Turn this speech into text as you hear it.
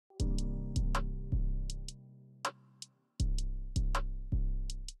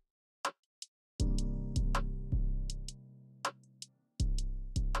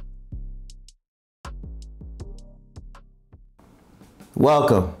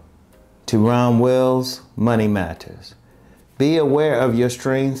Welcome to Rom Wills Money Matters. Be aware of your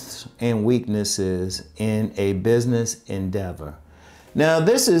strengths and weaknesses in a business endeavor. Now,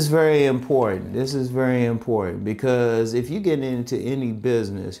 this is very important. This is very important because if you get into any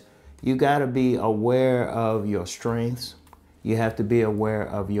business, you got to be aware of your strengths. You have to be aware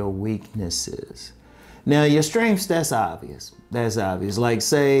of your weaknesses. Now, your strengths, that's obvious. That's obvious. Like,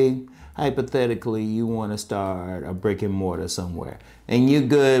 say, hypothetically, you want to start a brick and mortar somewhere and you're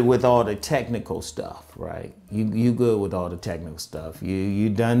good with all the technical stuff, right? You good with all the technical stuff. You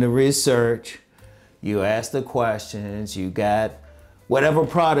done the research, you asked the questions, you got whatever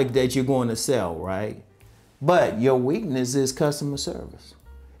product that you're going to sell, right? But your weakness is customer service.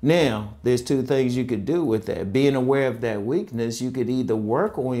 Now, there's two things you could do with that. Being aware of that weakness, you could either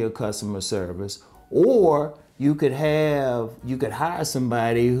work on your customer service or you could hire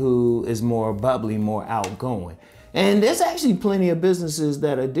somebody who is more bubbly, more outgoing. And there's actually plenty of businesses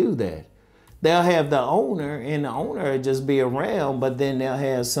that'll do that. They'll have the owner and the owner will just be around, but then they'll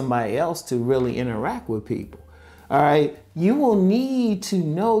have somebody else to really interact with people. All right. You will need to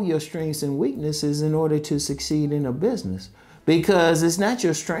know your strengths and weaknesses in order to succeed in a business, because it's not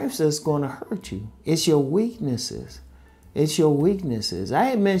your strengths that's going to hurt you. It's your weaknesses. It's your weaknesses. I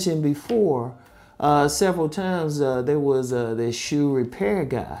had mentioned before several times there was this shoe repair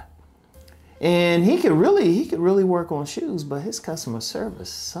guy, and he could really work on shoes, but his customer service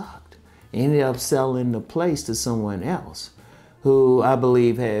sucked. He ended up selling the place to someone else who I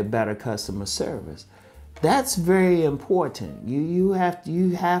believe had better customer service. That's very important. You have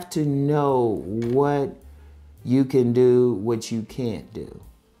to know what you can do, what you can't do.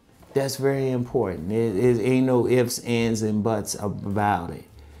 That's very important. It ain't no ifs, ands, and buts about it.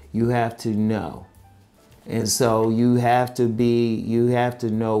 You have to know. And so you have to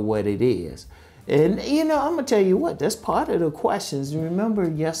know what it is. And I'm gonna tell you what, that's part of the questions. Remember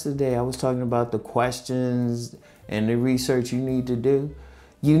yesterday I was talking about the questions and the research you need to do?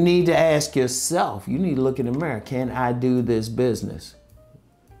 You need to ask yourself, you need to look in the mirror, can I do this business?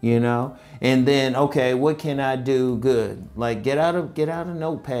 And then, okay, what can I do good? Like get out a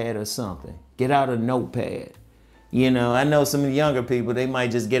notepad or something. Get out a notepad. I know some of the younger people, they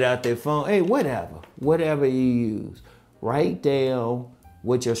might just get out their phone. Hey, whatever you use, write down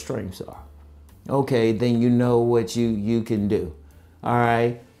what your strengths are. Okay, then you know what you can do. All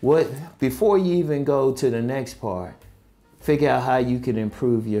right, before you even go to the next part, figure out how you can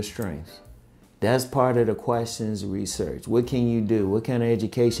improve your strengths. That's part of the questions research. What can you do? What kind of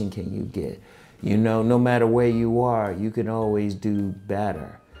education can you get? No matter where you are, you can always do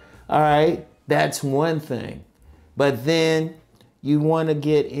better. All right, that's one thing. But then you want to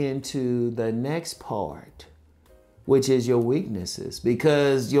get into the next part, which is your weaknesses,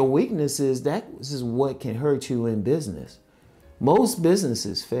 because your weaknesses, that is what can hurt you in business. Most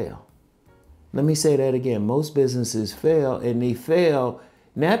businesses fail. Let me say that again. Most businesses fail, and they fail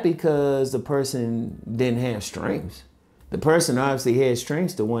not because the person didn't have strengths. The person obviously had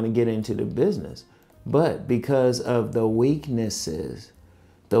strengths to want to get into the business, but because of the weaknesses.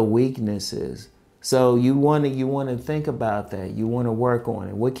 The weaknesses. So you want to think about that. You want to work on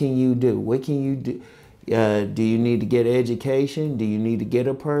it. What can you do? What can you do? Do you need to get education? Do you need to get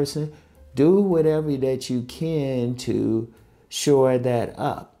a person? Do whatever that you can to shore that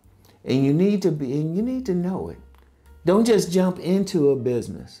up. And you need to know it. Don't just jump into a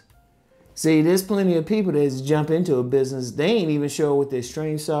business. See, there's plenty of people that just jump into a business. They ain't even sure what their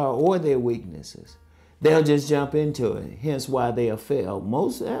strengths are or their weaknesses. They'll just jump into it. Hence why they'll fail.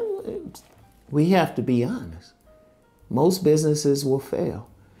 We have to be honest. Most businesses will fail.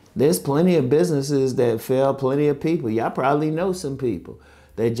 There's plenty of businesses that fail, plenty of people. Y'all probably know some people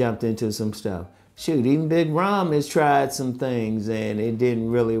that jumped into some stuff. Shoot, even Big Rom has tried some things and it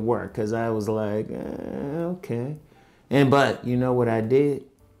didn't really work because I was like, okay. But you know what I did?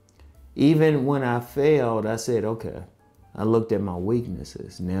 Even when I failed, I said, okay, I looked at my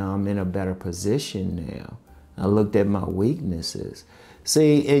weaknesses. Now I'm in a better position now. I looked at my weaknesses.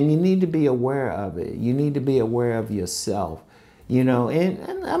 See, and you need to be aware of it. You need to be aware of yourself, and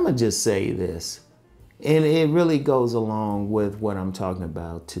I'm going to just say this, and it really goes along with what I'm talking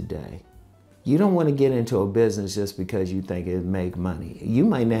about today. You don't want to get into a business just because you think it'll make money. You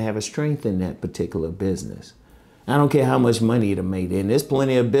might not have a strength in that particular business. I don't care how much money it'll make. And there's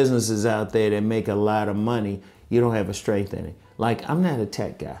plenty of businesses out there that make a lot of money. You don't have a strength in it. Like, I'm not a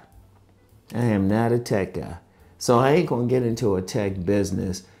tech guy. I am not a tech guy. So I ain't going to get into a tech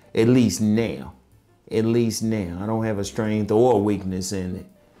business, at least now. At least now. I don't have a strength or a weakness in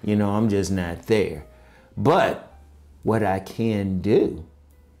it. I'm just not there. But what I can do,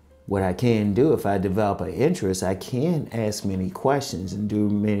 What I can do, if I develop an interest, I can ask many questions and do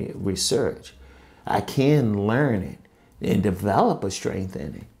many research. I can learn it and develop a strength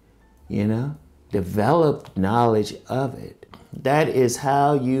in it, you know, develop knowledge of it. That is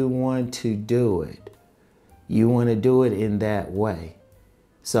how you want to do it. You want to do it in that way.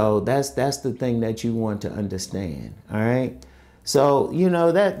 So that's the thing that you want to understand. All right. So, you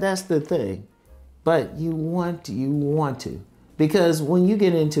know, that's the thing. But you want to. Because when you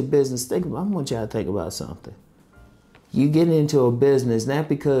get into business, I want y'all to think about something. You get into a business, not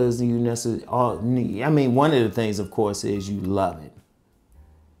because you necessarily, I mean, one of the things, of course, is you love it.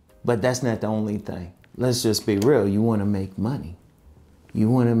 But that's not the only thing. Let's just be real. You want to make money. You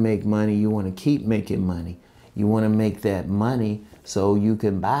want to make money. You want to keep making money. You want to make that money so you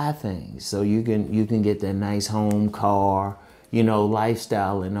can buy things. So you can get that nice home, car, you know,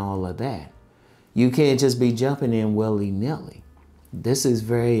 lifestyle and all of that. You can't just be jumping in willy-nilly. This is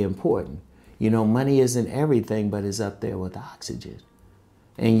very important. You know, money isn't everything, but it's up there with oxygen.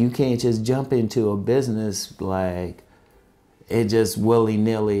 And you can't just jump into a business like it just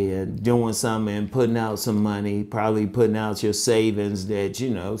willy-nilly and doing something and putting out some money, probably putting out your savings that, you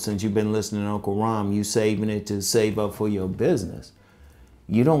know, since you've been listening to Uncle Rom, you saving it to save up for your business.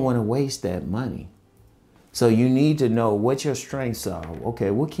 You don't want to waste that money. So you need to know what your strengths are. Okay,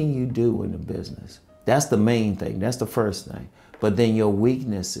 what can you do in the business? That's the main thing. That's the first thing. But then your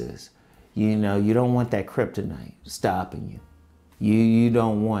weaknesses, you know, you don't want that kryptonite stopping you. You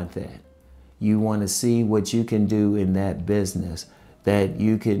don't want that. You want to see what you can do in that business that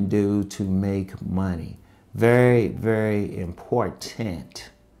you can do to make money. Very, very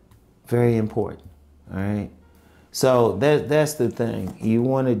important. Very important. All right. So that's the thing. You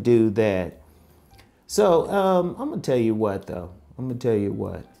want to do that. So I'm going to tell you what, though. I'm going to tell you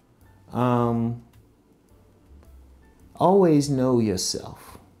what. Always know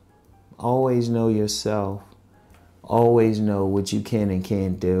yourself. Always know yourself. Always know what you can and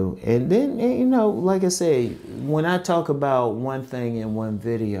can't do. And then, you know, like I say, when I talk about one thing in one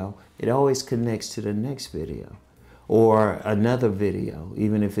video, it always connects to the next video or another video,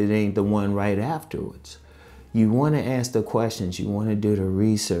 even if it ain't the one right afterwards. You want to ask the questions. You want to do the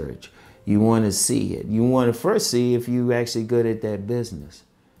research. You want to see it. You want to first see if you're actually good at that business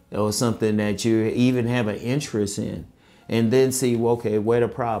or something that you even have an interest in. And then see, well, okay, where the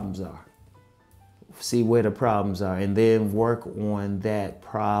problems are. See where the problems are and then work on that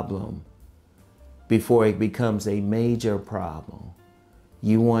problem before it becomes a major problem.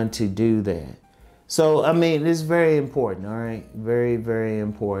 You want to do that. So, I mean, it's very important, all right? Very, very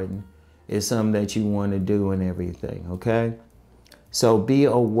important. It's something that you want to do and everything, okay? So be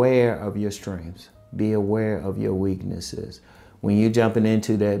aware of your strengths. Be aware of your weaknesses. When you're jumping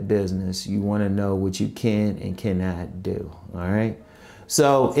into that business, you want to know what you can and cannot do, all right?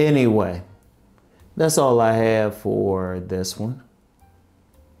 So anyway, that's all I have for this one.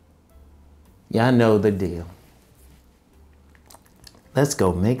 Y'all know the deal. Let's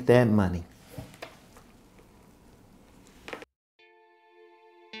go make that money.